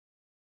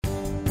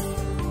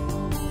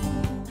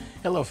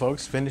Hello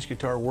folks, Vintage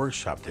Guitar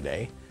Workshop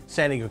today,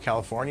 San Diego,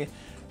 California.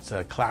 It's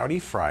a cloudy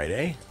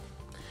Friday.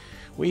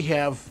 We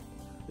have,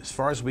 as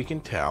far as we can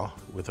tell,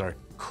 with our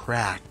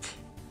crack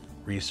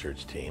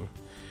research team,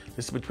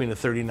 this is between a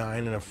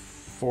 39 and a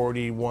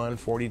 41,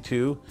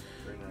 42.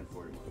 39,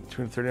 41.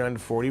 Between 39 and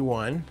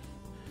 41,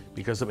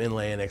 because of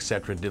inlay and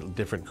etc.,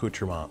 different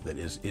accoutrement that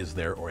is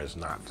there or is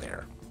not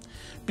there.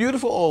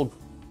 Beautiful old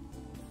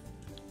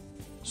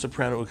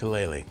soprano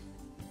ukulele.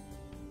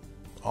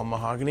 All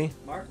mahogany?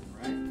 Martin,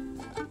 right?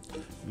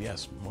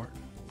 Yes,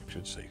 Martin, I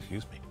should say,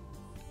 excuse me.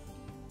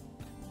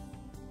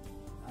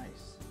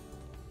 Nice.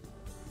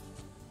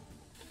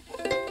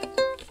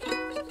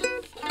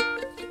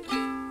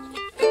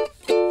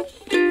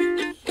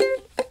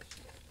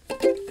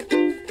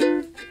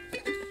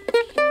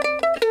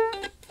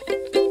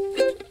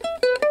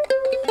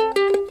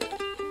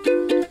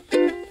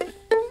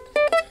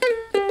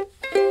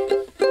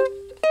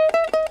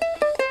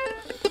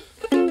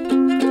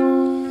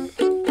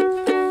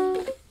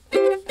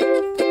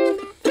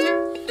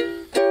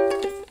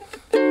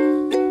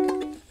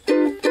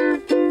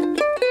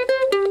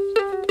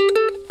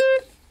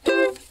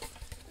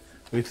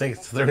 We think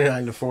it's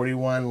 39 to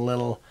 41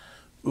 little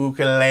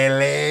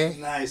ukulele.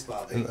 Nice,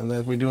 Bobby. And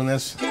then we're doing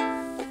this.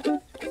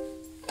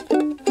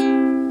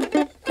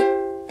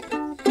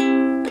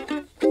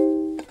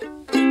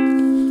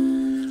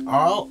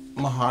 All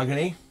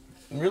mahogany.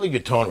 Really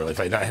good tone, really, if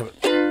I have it.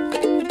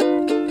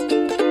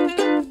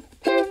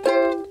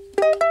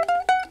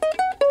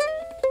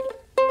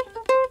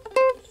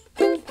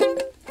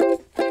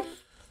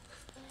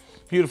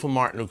 Beautiful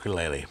Martin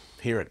ukulele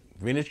here at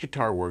Vintage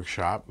Guitar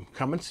Workshop.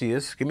 Come and see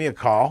us. Give me a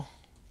call.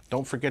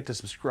 Don't forget to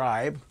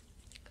subscribe.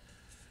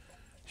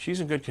 She's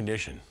in good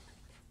condition.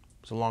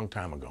 It was a long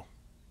time ago.